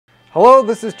Hello,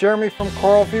 this is Jeremy from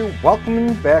CoralVue, welcoming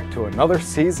you back to another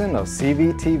season of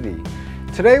CVTV.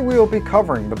 Today we will be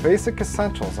covering the basic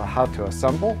essentials of how to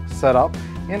assemble, set up,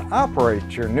 and operate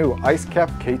your new IceCap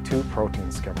K2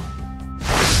 protein skimmer.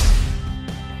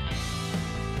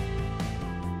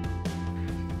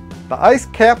 The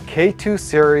IceCap K2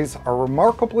 series are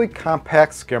remarkably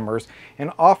compact skimmers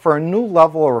and offer a new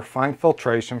level of refined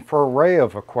filtration for an array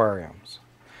of aquariums.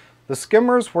 The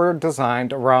skimmers were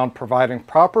designed around providing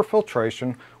proper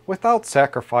filtration without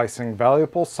sacrificing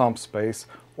valuable sump space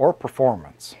or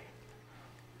performance.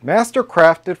 Master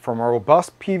crafted from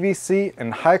robust PVC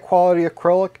and high quality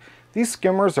acrylic, these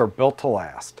skimmers are built to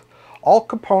last. All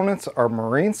components are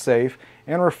marine safe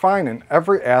and refined in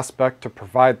every aspect to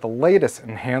provide the latest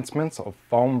enhancements of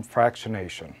foam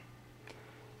fractionation.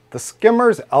 The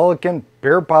skimmer's elegant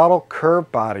beer bottle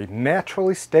curved body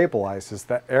naturally stabilizes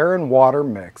the air and water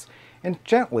mix and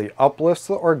gently uplifts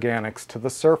the organics to the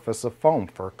surface of foam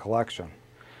for collection.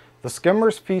 The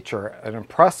skimmers feature an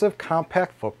impressive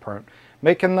compact footprint,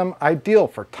 making them ideal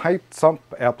for tight sump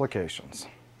applications.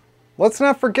 Let's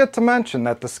not forget to mention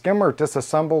that the skimmer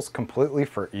disassembles completely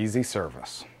for easy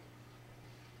service.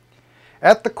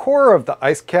 At the core of the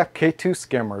IceCap K2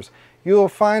 skimmers, you will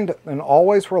find an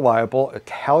always reliable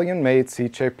Italian-made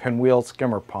C-shape pinwheel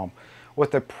skimmer pump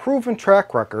with a proven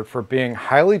track record for being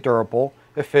highly durable,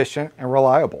 efficient, and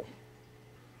reliable.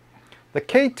 The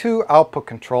K2 output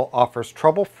control offers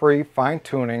trouble-free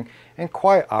fine-tuning and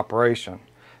quiet operation.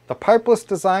 The pipeless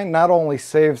design not only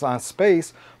saves on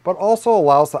space, but also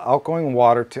allows the outgoing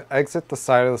water to exit the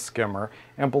side of the skimmer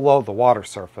and below the water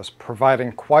surface,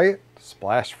 providing quiet,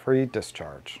 splash-free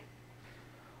discharge.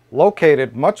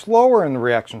 Located much lower in the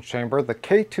reaction chamber, the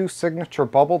K2 signature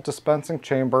bubble dispensing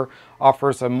chamber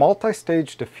offers a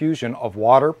multi-stage diffusion of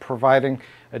water, providing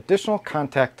additional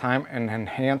contact time and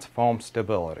enhanced foam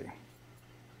stability.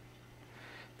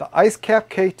 The IceCap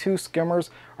K2 skimmers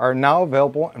are now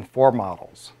available in 4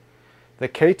 models. The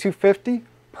K2-120,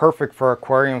 perfect for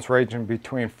aquariums ranging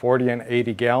between 40 and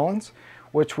 80 gallons,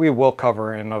 which we will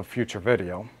cover in a future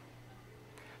video.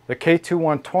 The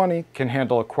K2-120 can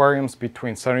handle aquariums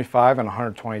between 75 and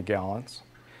 120 gallons.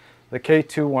 The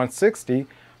K2-160,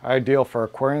 ideal for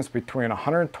aquariums between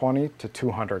 120 to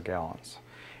 200 gallons.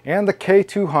 And the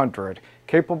K200,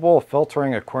 capable of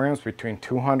filtering aquariums between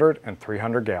 200 and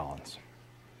 300 gallons.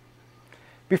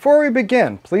 Before we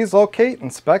begin, please locate,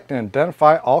 inspect, and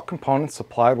identify all components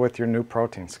supplied with your new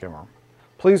protein skimmer.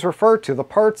 Please refer to the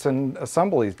parts and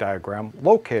assemblies diagram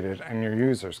located in your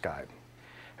user's guide.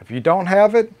 If you don't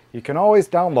have it, you can always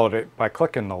download it by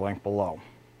clicking the link below.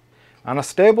 On a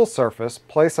stable surface,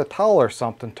 place a towel or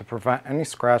something to prevent any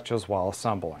scratches while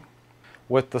assembling.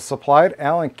 With the supplied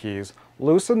Allen keys,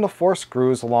 loosen the 4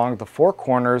 screws along the 4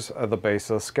 corners of the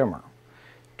base of the skimmer.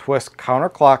 Twist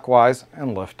counterclockwise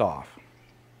and lift off.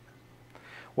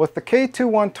 With the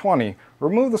K2-120,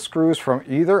 remove the screws from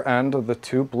either end of the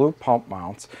 2 blue pump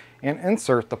mounts and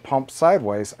insert the pump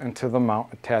sideways until the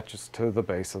mount attaches to the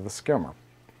base of the skimmer.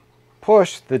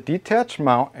 Push the detached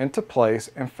mount into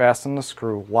place and fasten the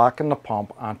screw, locking the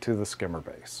pump onto the skimmer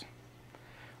base.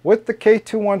 With the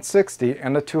K2-160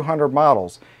 and the 200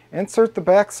 models, insert the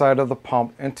back side of the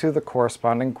pump into the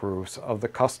corresponding grooves of the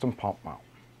custom pump mount.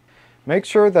 Make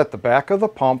sure that the back of the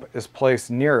pump is placed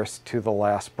nearest to the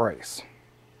last brace.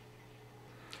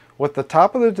 With the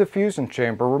top of the diffusion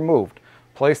chamber removed,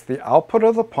 place the output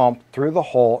of the pump through the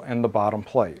hole in the bottom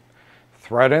plate.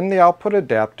 Thread in the output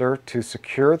adapter to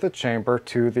secure the chamber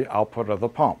to the output of the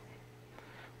pump.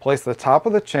 Place the top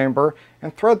of the chamber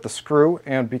and thread the screw,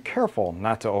 and be careful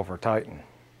not to over-tighten.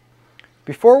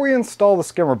 Before we install the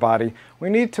skimmer body,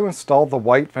 we need to install the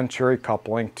white Venturi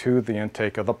coupling to the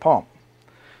intake of the pump.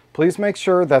 Please make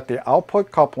sure that the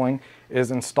output coupling is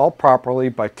installed properly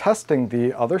by testing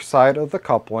the other side of the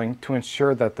coupling to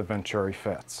ensure that the Venturi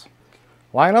fits.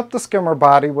 Line up the skimmer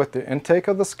body with the intake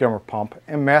of the skimmer pump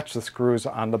and match the screws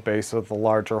on the base of the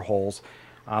larger holes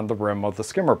on the rim of the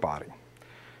skimmer body.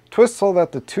 Twist so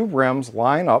that the 2 rims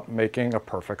line up, making a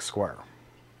perfect square.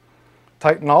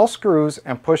 Tighten all screws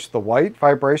and push the white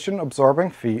vibration absorbing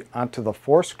feet onto the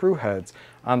 4 screw heads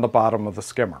on the bottom of the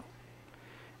skimmer.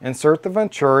 Insert the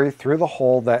Venturi through the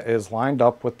hole that is lined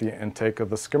up with the intake of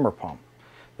the skimmer pump.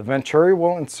 The Venturi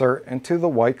will insert into the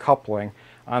white coupling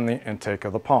on the intake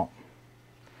of the pump.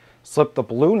 Slip the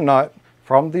blue nut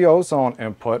from the ozone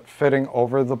input fitting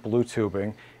over the blue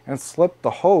tubing and slip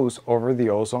the hose over the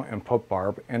ozone input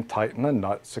barb and tighten the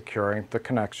nut securing the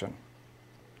connection.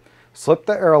 Slip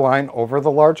the airline over the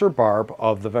larger barb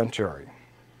of the Venturi.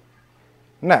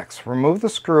 Next, remove the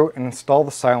screw and install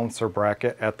the silencer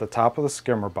bracket at the top of the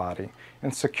skimmer body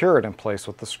and secure it in place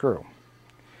with the screw.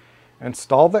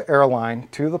 Install the air line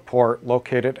to the port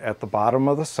located at the bottom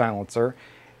of the silencer,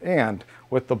 and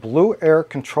with the blue air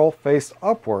control faced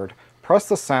upward, press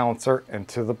the silencer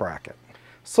into the bracket.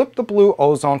 Slip the blue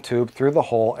ozone tube through the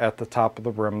hole at the top of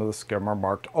the rim of the skimmer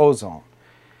marked ozone.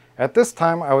 At this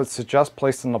time, I would suggest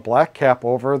placing the black cap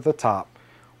over the top.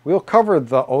 We'll cover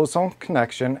the ozone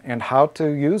connection and how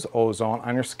to use ozone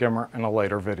on your skimmer in a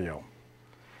later video.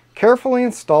 Carefully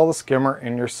install the skimmer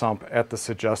in your sump at the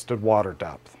suggested water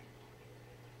depth.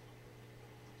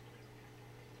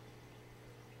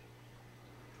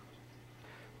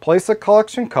 Place a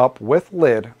collection cup with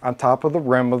lid on top of the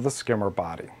rim of the skimmer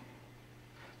body.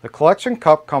 The collection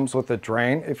cup comes with a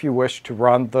drain if you wish to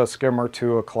run the skimmer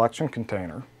to a collection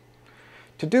container.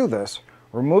 To do this,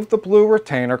 remove the blue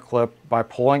retainer clip by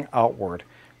pulling outward.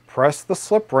 Press the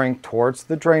slip ring towards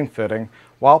the drain fitting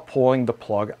while pulling the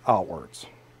plug outwards.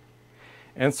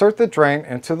 Insert the drain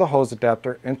into the hose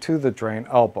adapter into the drain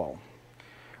elbow.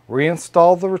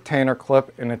 Reinstall the retainer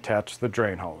clip and attach the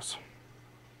drain hose.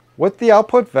 With the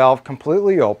output valve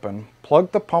completely open,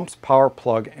 plug the pump's power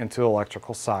plug into the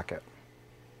electrical socket.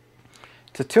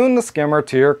 To tune the skimmer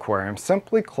to your aquarium,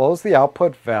 simply close the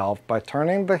output valve by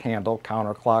turning the handle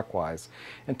counterclockwise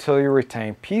until you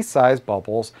retain pea-sized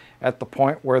bubbles at the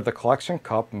point where the collection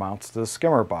cup mounts to the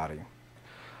skimmer body.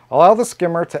 Allow the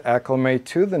skimmer to acclimate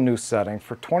to the new setting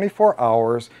for 24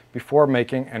 hours before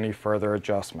making any further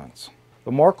adjustments.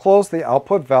 The more closed the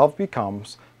output valve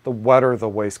becomes, the wetter the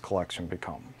waste collection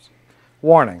becomes.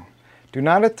 Warning: do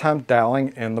not attempt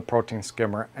dialing in the protein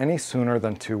skimmer any sooner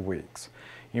than 2 weeks.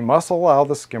 You must allow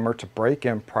the skimmer to break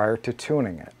in prior to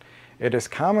tuning it. It is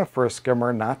common for a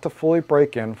skimmer not to fully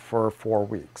break in for 4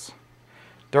 weeks.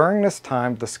 During this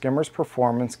time, the skimmer's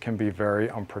performance can be very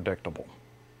unpredictable.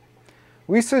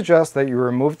 We suggest that you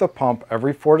remove the pump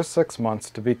every 4 to 6 months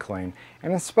to be clean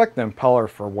and inspect the impeller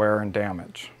for wear and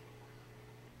damage.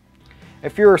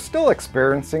 If you are still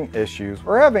experiencing issues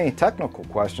or have any technical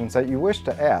questions that you wish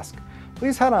to ask,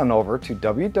 please head on over to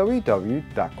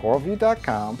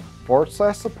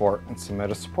www.coralvue.com/support and submit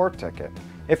a support ticket.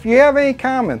 If you have any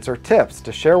comments or tips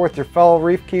to share with your fellow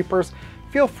reef keepers,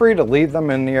 feel free to leave them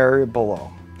in the area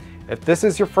below. If this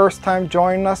is your first time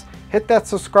joining us, hit that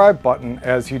subscribe button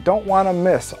as you don't want to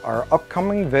miss our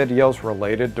upcoming videos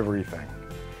related to reefing.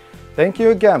 Thank you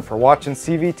again for watching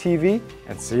CVTV,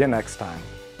 and see you next time.